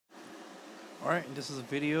Alright, this is a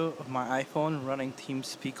video of my iPhone running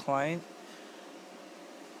TeamSpeak client.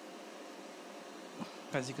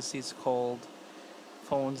 As you can see, it's called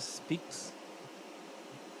Phone Speaks.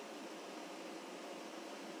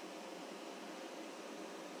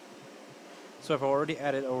 So I've already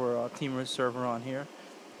added our Teamers server on here.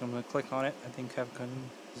 I'm going to click on it. I think Kevgun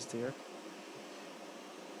is there.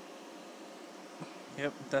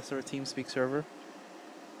 Yep, that's our TeamSpeak server.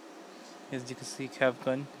 As you can see,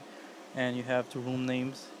 Kevgun, and you have the room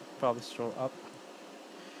names. Probably scroll up.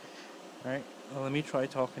 Alright, well, let me try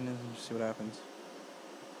talking and see what happens.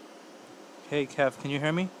 Hey Kev, can you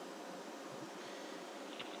hear me?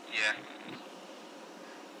 Yeah.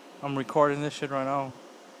 I'm recording this shit right now.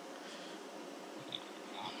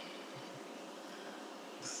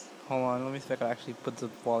 Hold on, let me see if I can actually put the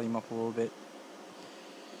volume up a little bit.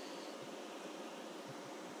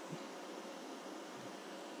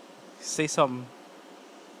 Say something.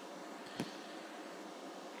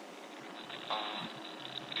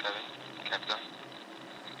 Kevin, Captain,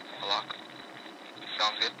 Alok.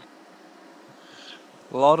 Sounds good.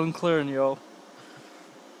 Loud and clear, yo.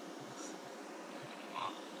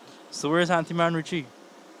 So where's Anti-Man Richie?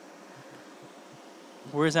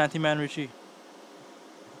 Where's Anti-Man Richie?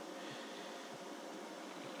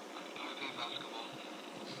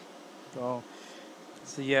 Oh.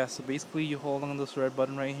 So yeah, so basically you hold on this red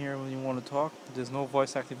button right here when you want to talk. There's no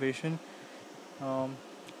voice activation.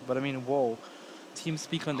 But I mean, whoa.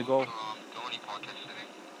 TeamSpeak on the go. Nobody podcast today.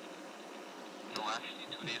 No, actually,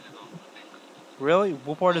 2 days ago, I think. Really?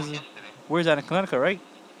 What part is it? Yesterday. Where's that, in Connecticut, right?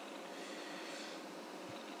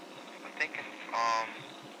 I think in,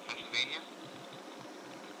 Pennsylvania?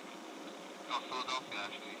 No, Philadelphia,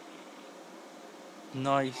 actually.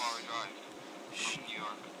 Nice. 2-hour drive from New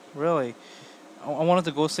York. Really? I wanted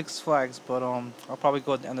to go Six Flags, but I'll probably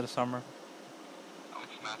go at the end of the summer. Oh,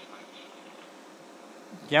 it's match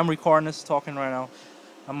nights. Yeah, I'm recording this, talking right now.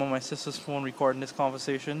 I'm on my sister's phone recording this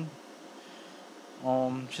conversation.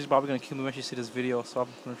 She's probably gonna kill me when she sees this video, so I'm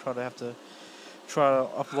gonna try to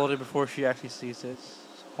upload it before she actually sees it.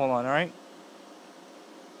 Hold on, alright?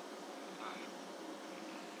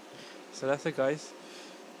 So that's it, guys.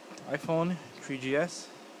 iPhone 3GS.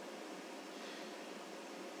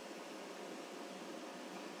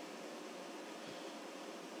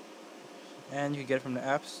 And you can get it from the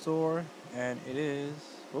App Store, and it is,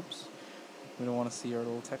 whoops, we don't want to see our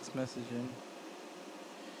little text messaging.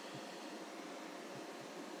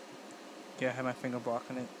 Yeah, I have my finger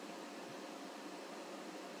blocking it.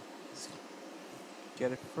 Let's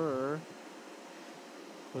get it for,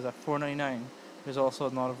 was that $4.99? There's also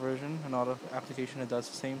another version, another application that does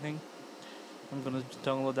the same thing. I'm gonna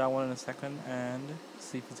download that one in a second and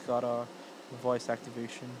see if it's got a voice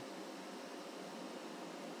activation.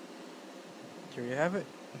 Here you have it.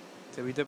 Tippy